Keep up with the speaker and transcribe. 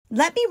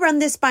Let me run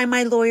this by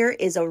my lawyer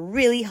is a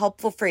really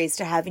helpful phrase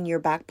to have in your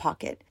back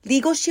pocket.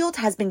 Legal Shield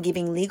has been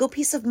giving legal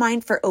peace of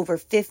mind for over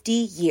 50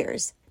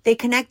 years. They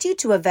connect you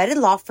to a vetted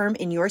law firm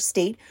in your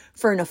state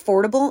for an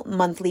affordable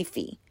monthly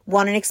fee.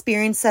 Want an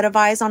experienced set of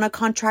eyes on a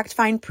contract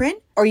fine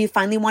print? Or you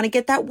finally want to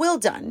get that will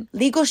done?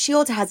 Legal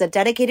Shield has a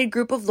dedicated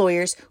group of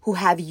lawyers who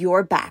have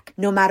your back,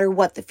 no matter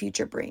what the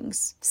future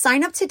brings.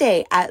 Sign up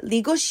today at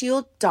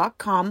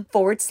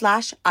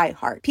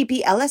LegalShield.com/iHeart.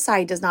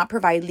 PPLSI does not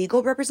provide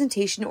legal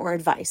representation or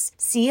advice.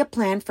 See a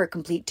plan for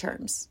complete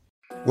terms.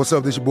 What's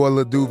up, this your boy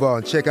Lil Duval,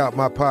 and check out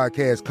my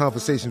podcast,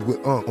 Conversations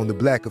with Unc, on the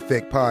Black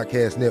Effect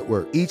Podcast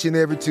Network. Each and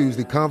every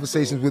Tuesday,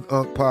 Conversations with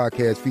Unc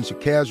podcast feature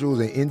casuals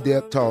and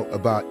in-depth talk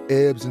about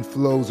ebbs and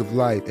flows of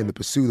life and the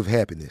pursuit of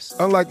happiness.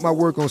 Unlike my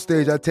work on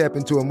stage, I tap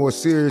into a more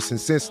serious and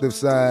sensitive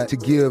side to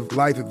give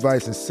life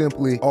advice and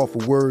simply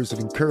offer words of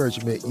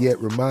encouragement, yet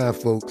remind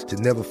folks to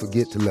never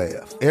forget to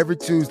laugh. Every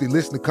Tuesday,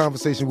 listen to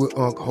Conversations with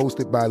Unc,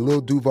 hosted by Lil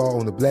Duval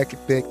on the Black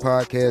Effect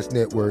Podcast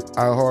Network,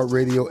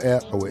 iHeartRadio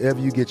app, or wherever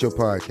you get your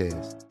podcasts.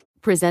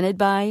 Presented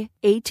by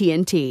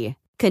AT&T.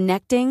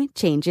 Connecting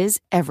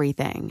changes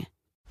everything.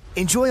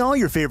 Enjoy all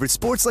your favorite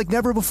sports like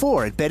never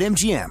before at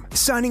BetMGM.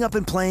 Signing up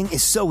and playing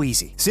is so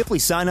easy. Simply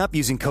sign up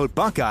using code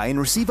Buckeye and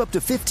receive up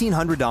to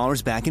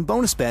 $1,500 back in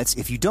bonus bets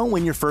if you don't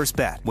win your first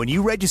bet. When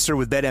you register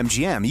with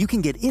BetMGM, you can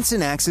get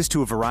instant access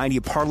to a variety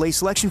of parlay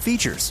selection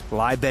features,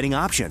 live betting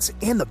options,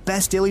 and the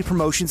best daily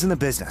promotions in the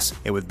business.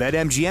 And with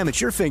BetMGM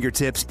at your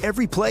fingertips,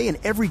 every play and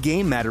every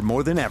game matter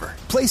more than ever.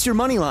 Place your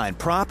moneyline,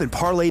 prop, and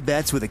parlay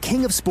bets with the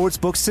king of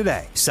sportsbooks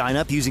today. Sign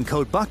up using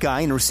code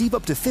Buckeye and receive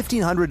up to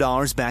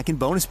 $1,500 back in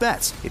bonus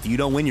bets if you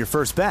don't win your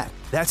first bet.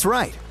 That's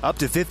right, up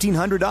to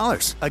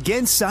 $1,500.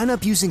 Again, sign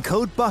up using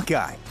code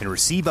Buckeye and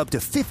receive up to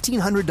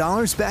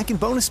 $1,500 back in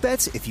bonus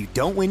bets if you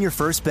don't win your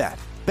first bet.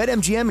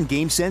 BetMGM and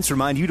GameSense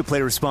remind you to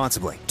play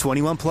responsibly.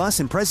 21 plus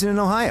and present in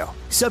Ohio.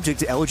 Subject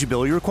to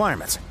eligibility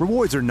requirements.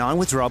 Rewards are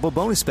non-withdrawable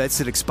bonus bets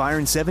that expire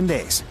in 7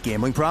 days.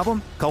 Gambling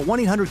problem? Call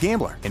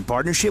 1-800-GAMBLER in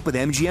partnership with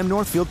MGM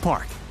Northfield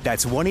Park.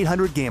 That's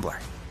 1-800-GAMBLER.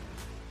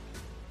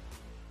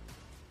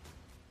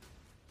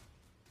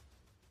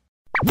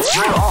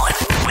 You're on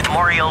with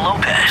Mario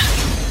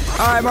Lopez.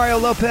 All right, Mario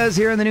Lopez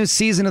here in the new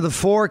season of The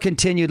Four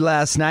continued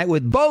last night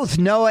with both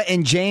Noah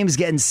and James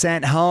getting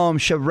sent home.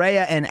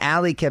 Sharaya and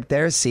Allie kept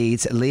their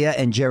seats. Leah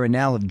and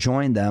Jaronelle have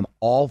joined them.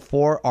 All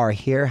four are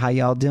here. How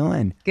y'all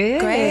doing? Good.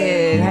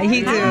 Great. How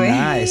you doing?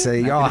 Nice. So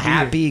y'all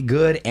happy,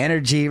 good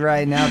energy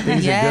right now.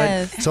 Things are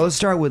good. So let's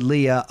start with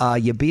Leah.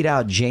 You beat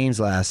out James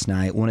last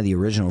night, one of the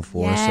original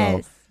four.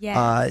 Yes.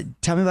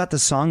 Tell me about the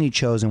song you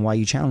chose and why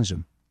you challenged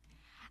him.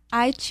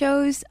 I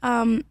chose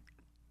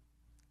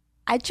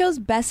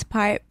Best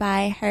Part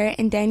by her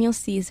and Daniel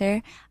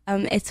Caesar.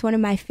 It's one of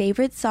my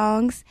favorite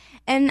songs.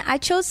 And I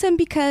chose him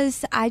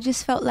because I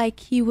just felt like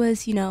he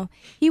was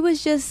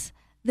just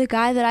the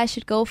guy that I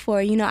should go for.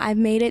 I've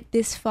made it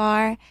this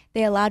far.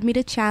 They allowed me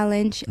to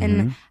challenge.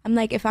 And I'm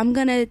like, if I'm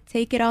going to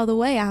take it all the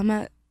way, I'm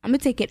going to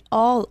take it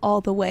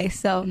all the way.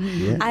 So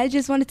I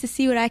just wanted to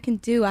see what I can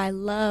do. I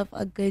love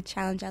a good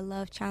challenge. I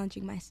love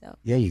challenging myself.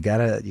 Yeah, you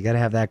gotta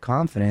have that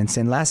confidence.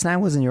 And last night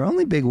wasn't your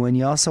only big win.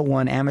 You also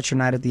won Amateur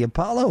Night at the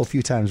Apollo a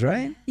few times,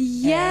 right?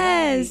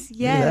 Yes.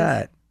 Look at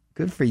that.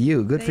 Good for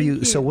you. Good for you.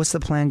 Thank you. So what's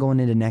the plan going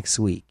into next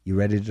week? You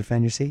ready to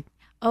defend your seat?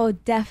 Oh,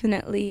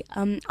 definitely.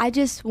 I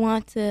just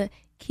want to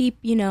keep,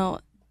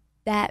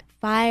 that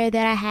fire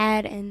that I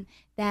had and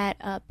that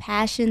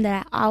passion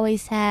that I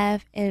always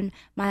have and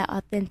my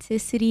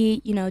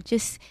authenticity,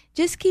 just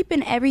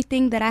keeping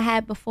everything that I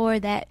had before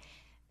that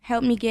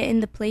helped me get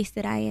in the place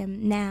that I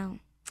am now.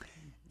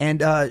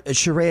 And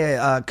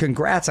Sharaya,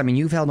 congrats. I mean,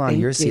 you've held on to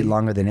your seat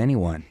longer than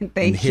anyone in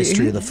the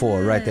history of the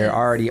four right there.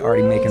 Already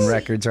making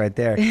records right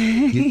there.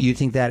 You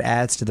think that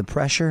adds to the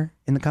pressure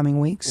in the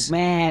coming weeks?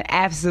 Man,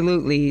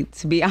 absolutely,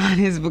 to be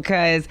honest,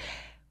 because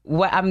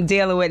what I'm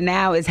dealing with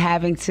now is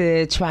having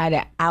to try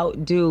to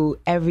outdo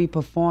every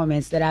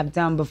performance that I've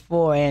done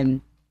before.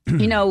 And,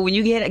 when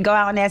you go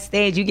out on that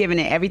stage, you're giving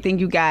it everything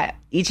you got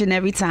each and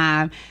every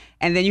time.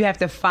 And then you have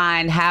to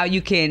find how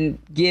you can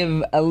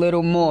give a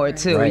little more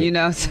too,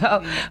 right.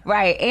 So,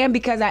 right. And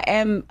because I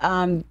am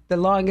the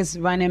longest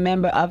running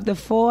member of the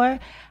four,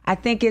 I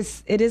think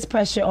it is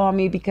pressure on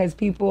me because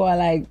people are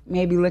like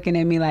maybe looking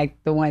at me like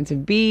the one to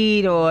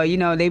beat or,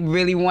 they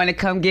really want to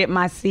come get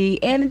my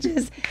seat. And it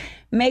just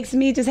makes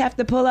me just have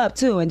to pull up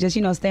too and just,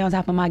 stay on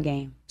top of my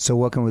game. So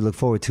what can we look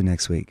forward to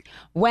next week?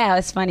 Well,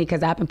 it's funny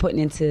because I've been putting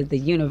into the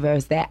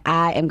universe that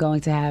I am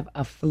going to have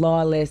a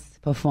flawless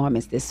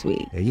performance this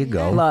week. There you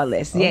go.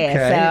 Flawless. Yeah.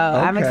 So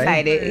I'm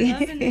excited.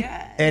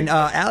 And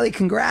Allie,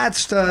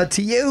 congrats to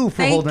you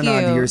for holding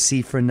on to your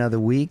seat for another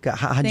week.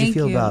 How did you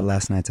feel about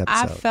last night's episode?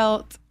 I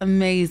felt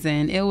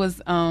amazing. It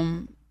was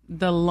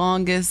the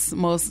longest,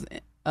 most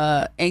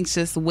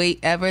anxious wait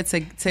ever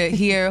to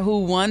hear who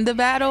won the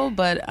battle,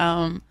 but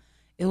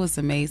it was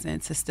amazing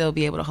to still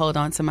be able to hold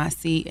on to my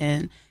seat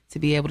and to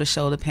be able to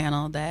show the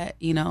panel that,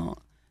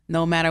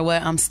 no matter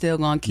what, I'm still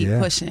going to keep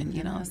pushing,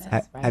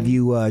 So. Have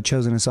you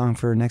chosen a song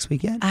for next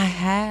week yet? I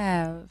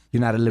have.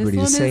 You're not at liberty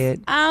to say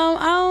it?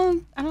 I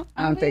don't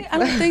don't think so. I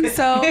don't think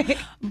so.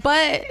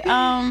 But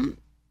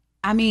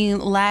I mean,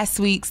 last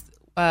week's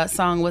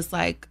song was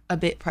like a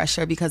bit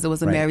pressure because it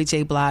was a Mary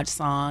J. Blige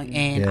song,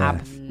 and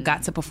I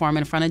got to perform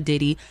in front of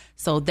Diddy.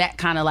 So that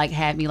kind of like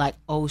had me like,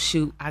 oh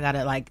shoot, I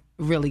gotta like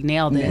really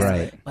nail this.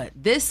 Right. But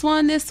this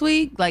one this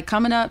week, like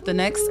coming up, the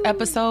next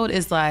episode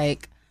is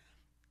like,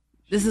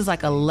 this is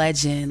like a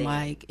legend,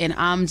 like, and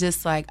I'm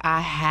just like, I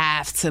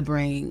have to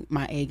bring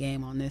my A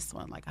game on this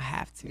one. Like, I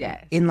have to.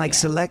 Yes. In like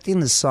selecting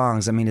the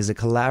songs, I mean, is it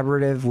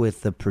collaborative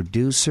with the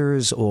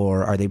producers,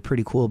 or are they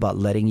pretty cool about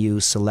letting you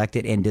select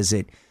it? And does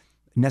it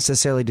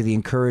necessarily, do they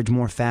encourage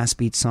more fast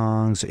beat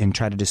songs and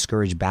try to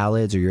discourage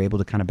ballads, or you're able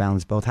to kind of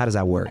balance both? How does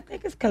that work? I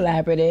think it's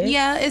collaborative.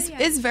 Yeah,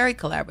 it's very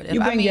collaborative.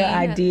 You bring your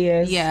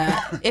ideas.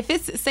 Yeah.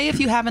 If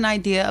you have an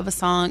idea of a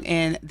song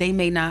and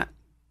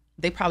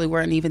they probably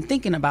weren't even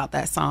thinking about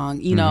that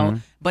song, you know,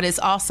 but it's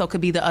also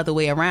could be the other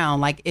way around.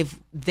 Like if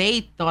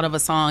they thought of a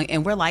song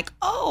and we're like,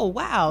 oh,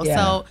 wow. Yeah.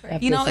 So,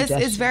 That's you know, a it's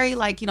suggestion. very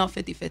like,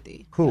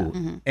 50-50. Cool.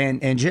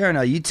 And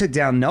Jerena, you took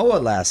down Noah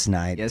last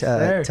night. Yes,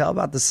 sir. Tell me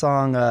about the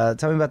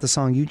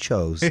song you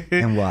chose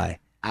and why.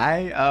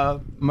 I,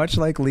 much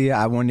like Leah,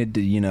 I wanted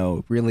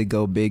to, really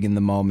go big in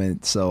the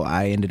moment. So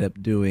I ended up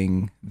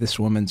doing This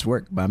Woman's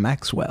Work by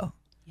Maxwell.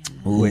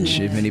 Which,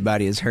 if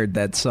anybody has heard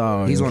that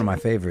song, He's one of my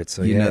favorites.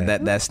 So you know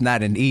that's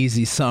not an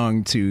easy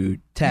song to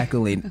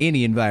tackle in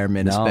any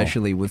environment, No.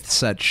 especially with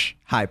such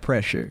high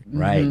pressure.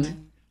 Right.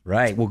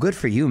 Right. Well, good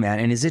for you, man.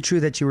 And is it true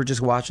that you were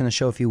just watching the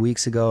show a few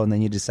weeks ago and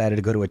then you decided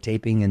to go to a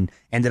taping and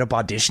ended up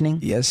auditioning?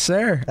 Yes,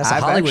 sir. That's a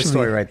Hollywood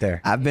story right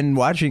there. I've been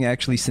watching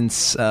actually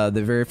since the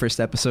very first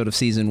episode of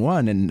season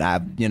 1, and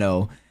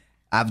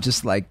I've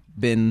just like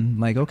been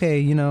like,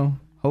 okay,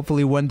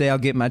 hopefully one day I'll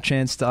get my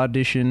chance to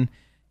audition,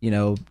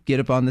 get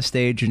up on the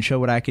stage and show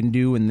what I can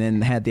do, and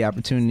then had the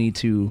opportunity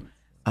to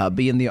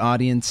be in the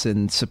audience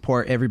and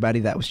support everybody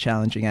that was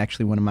challenging.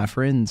 Actually, one of my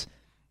friends,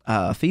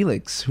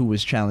 Felix, who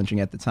was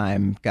challenging at the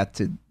time, got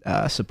to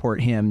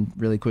support him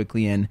really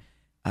quickly, and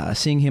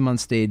seeing him on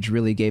stage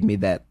really gave me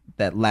that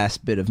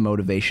last bit of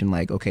motivation,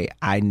 like, okay,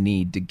 I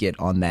need to get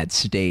on that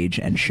stage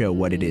and show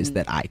what it is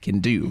that I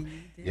can do.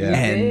 Yeah.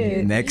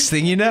 And next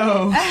thing you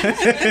know,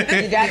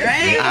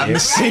 I'm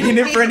singing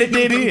in front of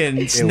Diddy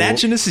and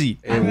snatching a seat.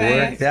 It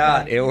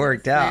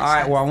worked out. All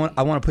right. Well,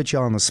 I want to put you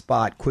all on the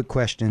spot. Quick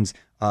questions,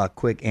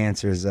 quick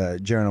answers.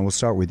 Jerena, we'll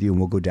start with you and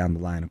we'll go down the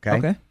line. Okay.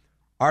 Okay.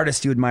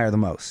 Artist you admire the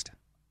most?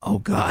 Oh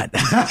God.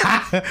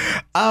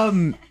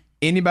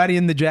 Anybody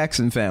in the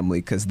Jackson family,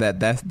 because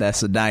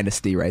that's a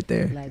dynasty right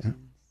there. Legends.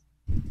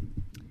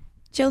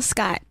 Jill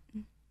Scott.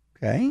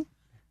 Okay.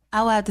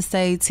 I would have to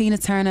say Tina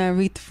Turner,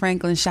 Aretha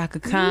Franklin, Shaka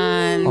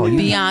Khan, Oh, you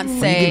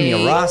Beyonce. give me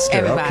a roster.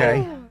 Everybody.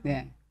 Okay.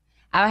 Yeah.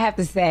 I would have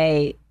to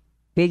say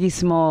Biggie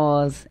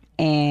Smalls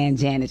and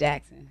Janet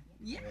Jackson.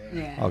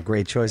 Yeah. All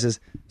great choices.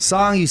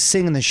 Song you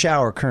sing in the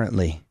shower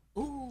currently?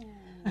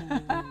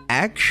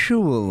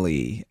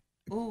 Actually,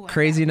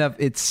 crazy enough,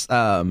 it's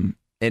an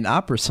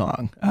opera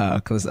song,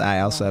 because I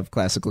also have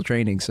classical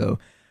training. So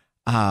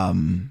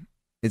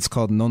it's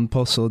called Non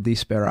Posso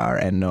Disperar,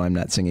 and no, I'm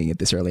not singing it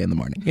this early in the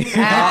morning. You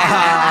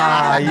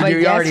But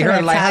already that's heard.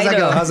 her Like, how's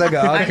that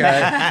go? title.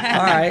 Okay.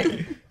 All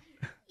right.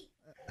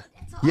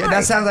 Yeah,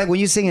 that sounds like when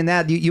you're singing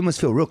that, you must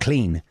feel real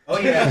clean. Oh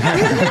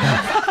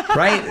yeah.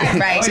 Right?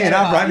 Right. Singing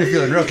opera, I'm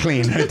feeling real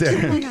clean right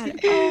there. Oh my god.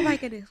 Oh my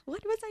goodness.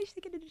 What was I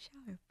singing in the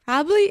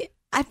shower?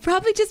 I've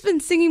probably just been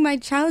singing my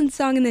challenge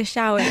song in the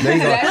shower. There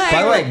you go.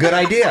 By the way, good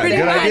idea.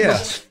 Good idea.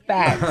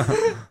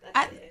 Facts.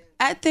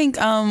 I think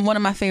one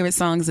of my favorite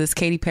songs is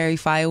Katy Perry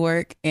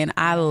Firework, and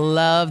I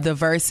love the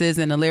verses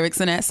and the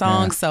lyrics in that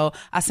song, so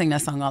I sing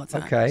that song all the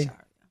time. Okay.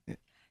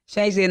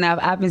 Strangely enough,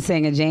 I've been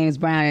singing James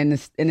Brown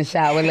in the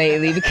shower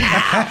lately because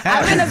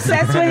I've been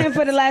obsessed with him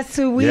for the last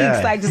 2 weeks,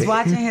 Yeah. like just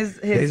watching his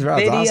James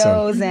Brown's videos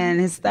awesome. and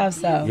his stuff.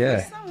 So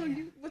Yeah.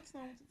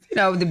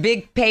 the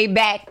big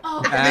payback.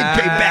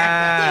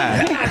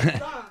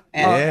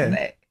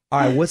 Yeah. All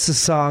right, what's the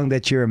song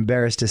that you're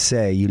embarrassed to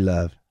say you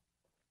love?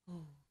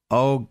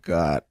 Oh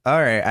God.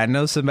 All right. I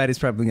know somebody's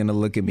probably going to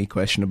look at me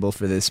questionable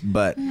for this,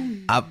 but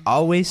I've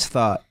always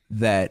thought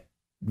that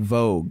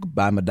Vogue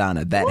by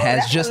Madonna, that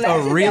has that's just a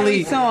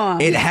legendary song.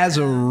 it has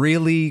a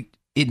really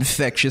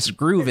infectious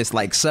groove. It's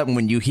like something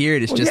when you hear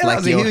it, it's just yeah,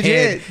 like that was a your huge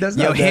head, hit. That's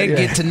your not bad, head yeah.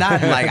 get to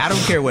nodding. Like, I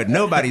don't care what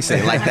nobody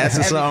say. Like, that's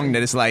a song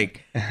that it's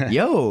like,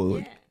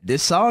 yo,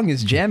 this song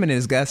is jamming and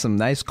it's got some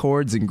nice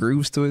chords and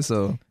grooves to it.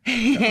 So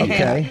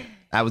Okay.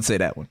 I would say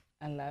that one.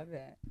 I love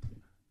that.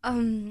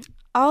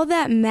 All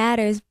That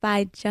Matters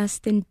by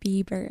Justin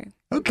Bieber.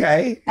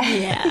 Okay.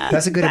 Yeah.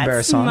 That's a good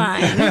embarrass song.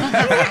 Mine.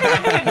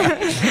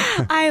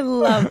 I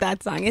love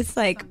that song. It's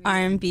like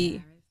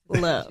R&B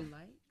love.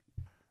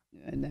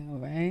 I know,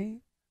 right?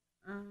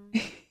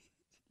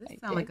 This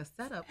sounds like a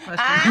setup question.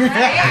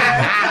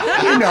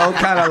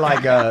 Kind of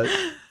like a.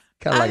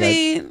 I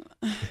mean,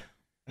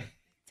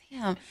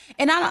 damn.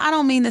 And I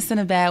don't mean this in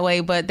a bad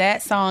way, but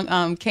that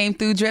song Came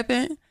Through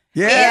Dripping.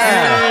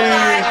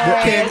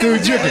 Yeah. Came through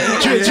dripping.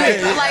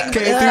 Like,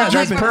 Came through it's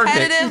dripping.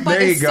 repetitive, but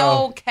There you it's go.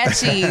 so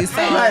catchy. So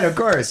Right, of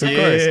course.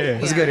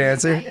 That's a good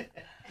answer.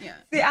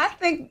 See, I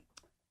think,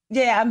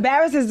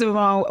 embarrassed is the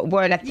wrong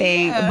word, I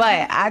think. Yeah.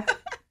 But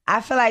I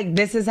feel like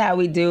this is how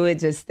we do it.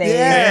 Just stay.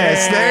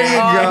 Yes, there you go.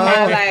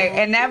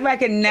 And that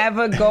record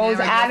never goes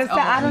out of style.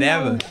 I don't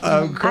know.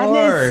 Of course.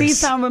 I didn't see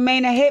something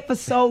remain a hit for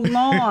so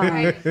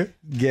long.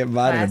 Get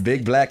mine in a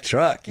big black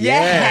truck.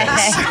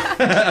 Yes.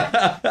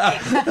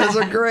 Those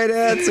are great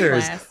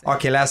answers.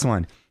 Okay, last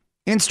one.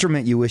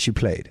 Instrument you wish you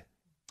played.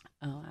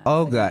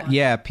 Oh God,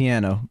 yeah,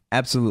 piano,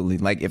 absolutely.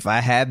 Like if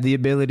I had the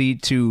ability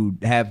to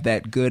have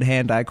that good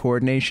hand-eye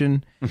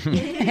coordination,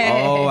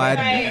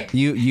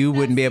 you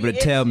wouldn't be able to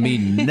tell me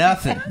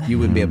nothing. You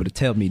wouldn't be able to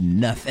tell me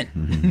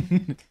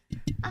nothing.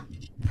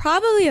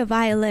 Probably a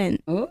violin,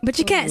 but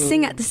you can't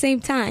sing at the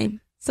same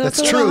time. So that's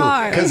it's a little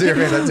hard. That's a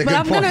good but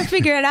I'm point. going to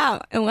figure it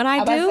out. And when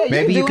I do,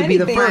 maybe you could be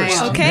the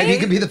first. Okay. Maybe you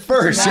could be the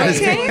first.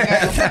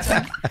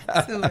 Okay.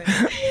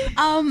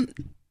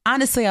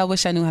 Honestly, I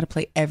wish I knew how to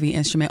play every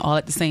instrument all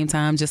at the same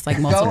time, just like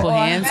multiple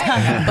hands.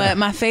 But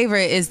my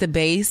favorite is the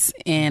bass,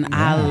 and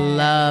I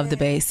love the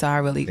bass. So I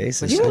really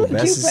bass wish is You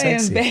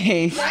sexy.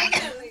 playing bass.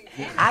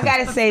 I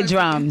gotta say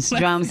drums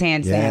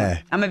hands down.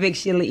 I'm a big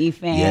Sheila E.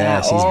 fan.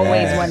 Yeah, I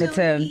always bad. wanted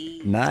to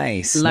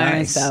Nice.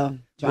 learn. So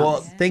drums.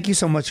 Well, thank you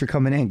so much for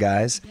coming in,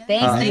 guys.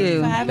 Thank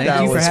you.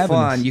 That you for was having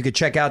fun. us. You could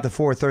check out the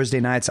 4 Thursday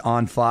nights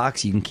on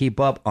Fox. You can keep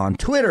up on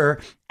Twitter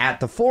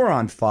at the 4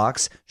 on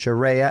Fox.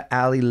 Sharia,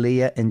 Ali,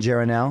 Leah, and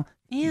Jaranelle.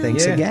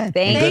 Thanks again.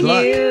 Thank Good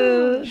luck.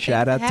 you.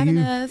 Shout out to you.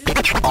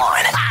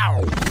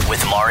 On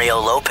with Mario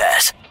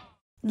Lopez.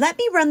 Let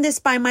me run this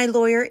by my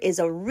lawyer is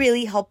a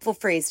really helpful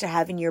phrase to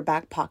have in your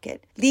back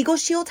pocket. Legal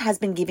Shield has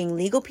been giving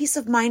legal peace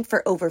of mind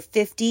for over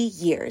 50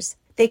 years.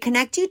 They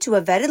connect you to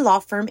a vetted law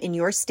firm in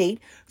your state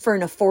for an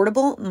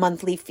affordable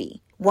monthly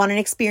fee. Want an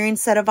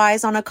experienced set of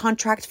eyes on a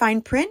contract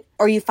fine print?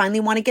 Or you finally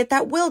want to get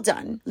that will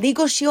done?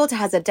 Legal Shield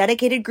has a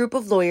dedicated group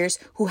of lawyers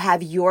who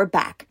have your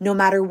back, no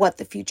matter what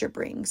the future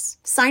brings.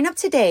 Sign up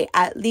today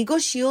at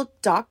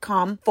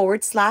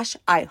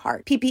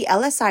LegalShield.com/iHeart.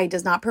 PPLSI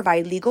does not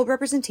provide legal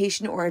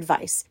representation or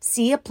advice.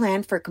 See a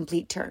plan for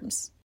complete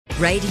terms.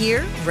 Right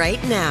here,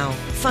 right now.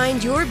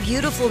 Find your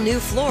beautiful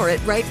new floor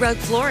at Right Rug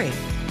Flooring.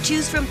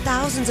 Choose from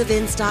thousands of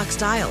in-stock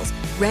styles,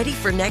 ready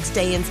for next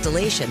day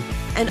installation,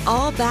 and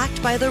all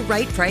backed by the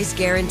right price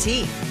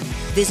guarantee.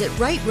 Visit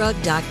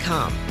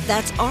rightrug.com.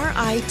 That's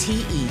RITERUG.com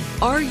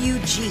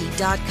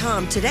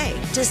today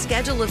to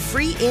schedule a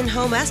free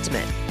in-home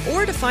estimate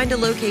or to find a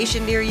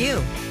location near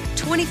you.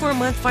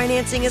 24-month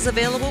financing is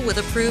available with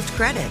approved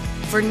credit.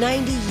 For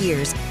 90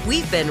 years,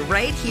 we've been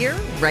right here,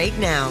 right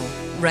now.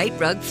 Right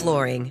Rug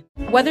Flooring.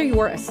 Whether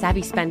you're a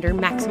savvy spender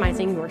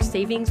maximizing your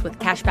savings with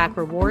cashback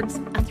rewards,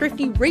 a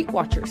thrifty rate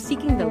watcher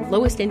seeking the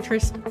lowest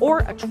interest, or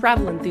a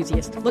travel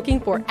enthusiast looking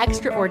for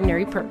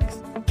extraordinary perks,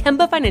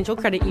 Kemba Financial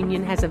Credit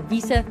Union has a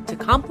visa to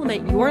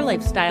complement your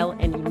lifestyle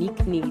and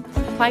unique needs.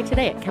 Apply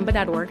today at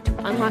Kemba.org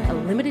to unlock a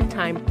limited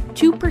time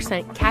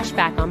 2% cash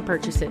back on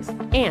purchases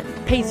and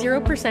pay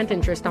 0%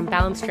 interest on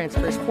balance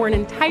transfers for an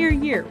entire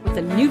year with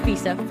a new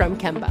visa from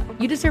Kemba.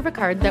 You deserve a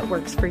card that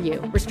works for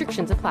you.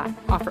 Restrictions apply.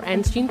 Offer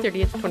ends June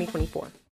 30th, 2024.